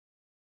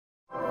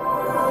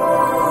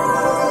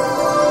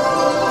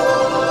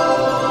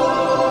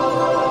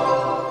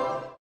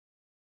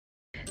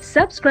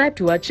Subscribe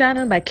to our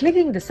channel by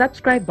clicking the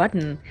subscribe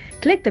button.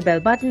 Click the bell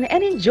button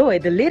and enjoy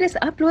the latest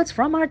uploads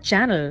from our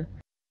channel.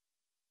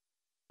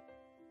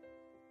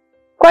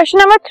 Question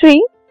number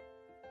 3.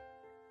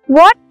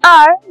 What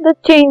are the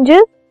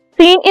changes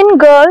seen in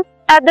girls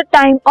at the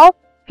time of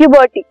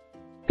puberty?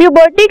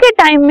 Puberty के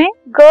time में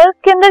girls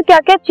के अंदर क्या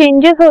क्या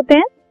changes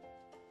होते हैं?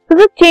 So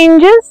the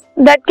changes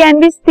that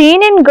can be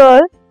seen in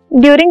girls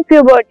during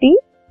puberty.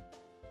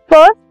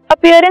 First,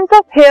 appearance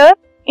of hair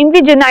in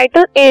the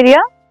genital area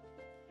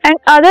and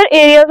other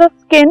areas of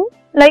skin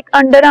like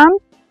underarms,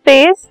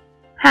 face,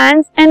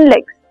 hands and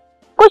legs.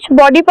 कुछ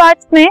body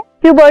parts में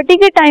puberty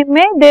के time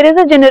में there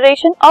is a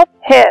generation of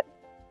hair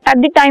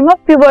at the time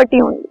of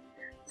puberty only.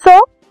 So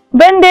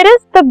when there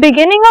is the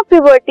beginning of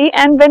puberty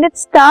and when it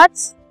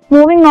starts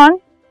moving on,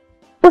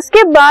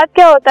 उसके बाद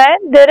क्या होता है?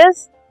 There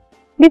is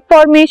the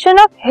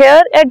formation of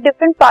hair at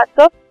different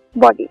parts of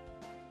body.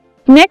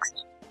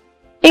 Next,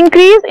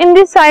 increase in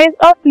the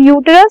size of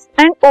uterus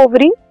and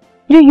ovary.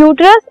 जो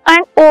uterus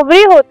and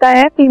ovary होता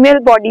है female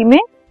body में,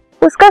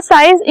 उसका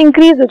साइज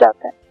इंक्रीज हो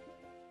जाता है.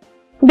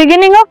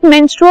 बिगिनिंग ऑफ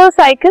मेंस्ट्रुअल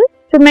साइकिल,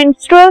 जो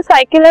menstrual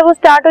cycle है वो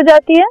स्टार्ट हो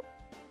जाती है.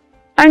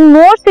 And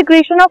more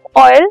secretion of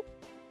oil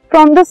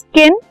from the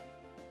skin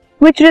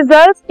which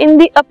results in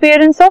the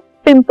appearance of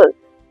pimples.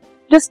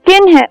 जो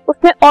स्किन है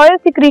उसमें ऑयल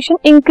सिक्रीशन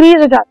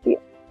इंक्रीज हो जाती है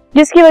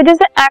जिसकी वजह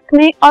से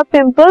एक्ने और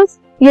पिंपल्स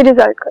ये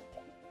रिजल्ट करते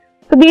हैं.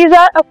 So these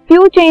are a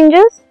few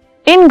changes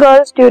in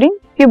girls during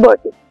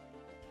puberty.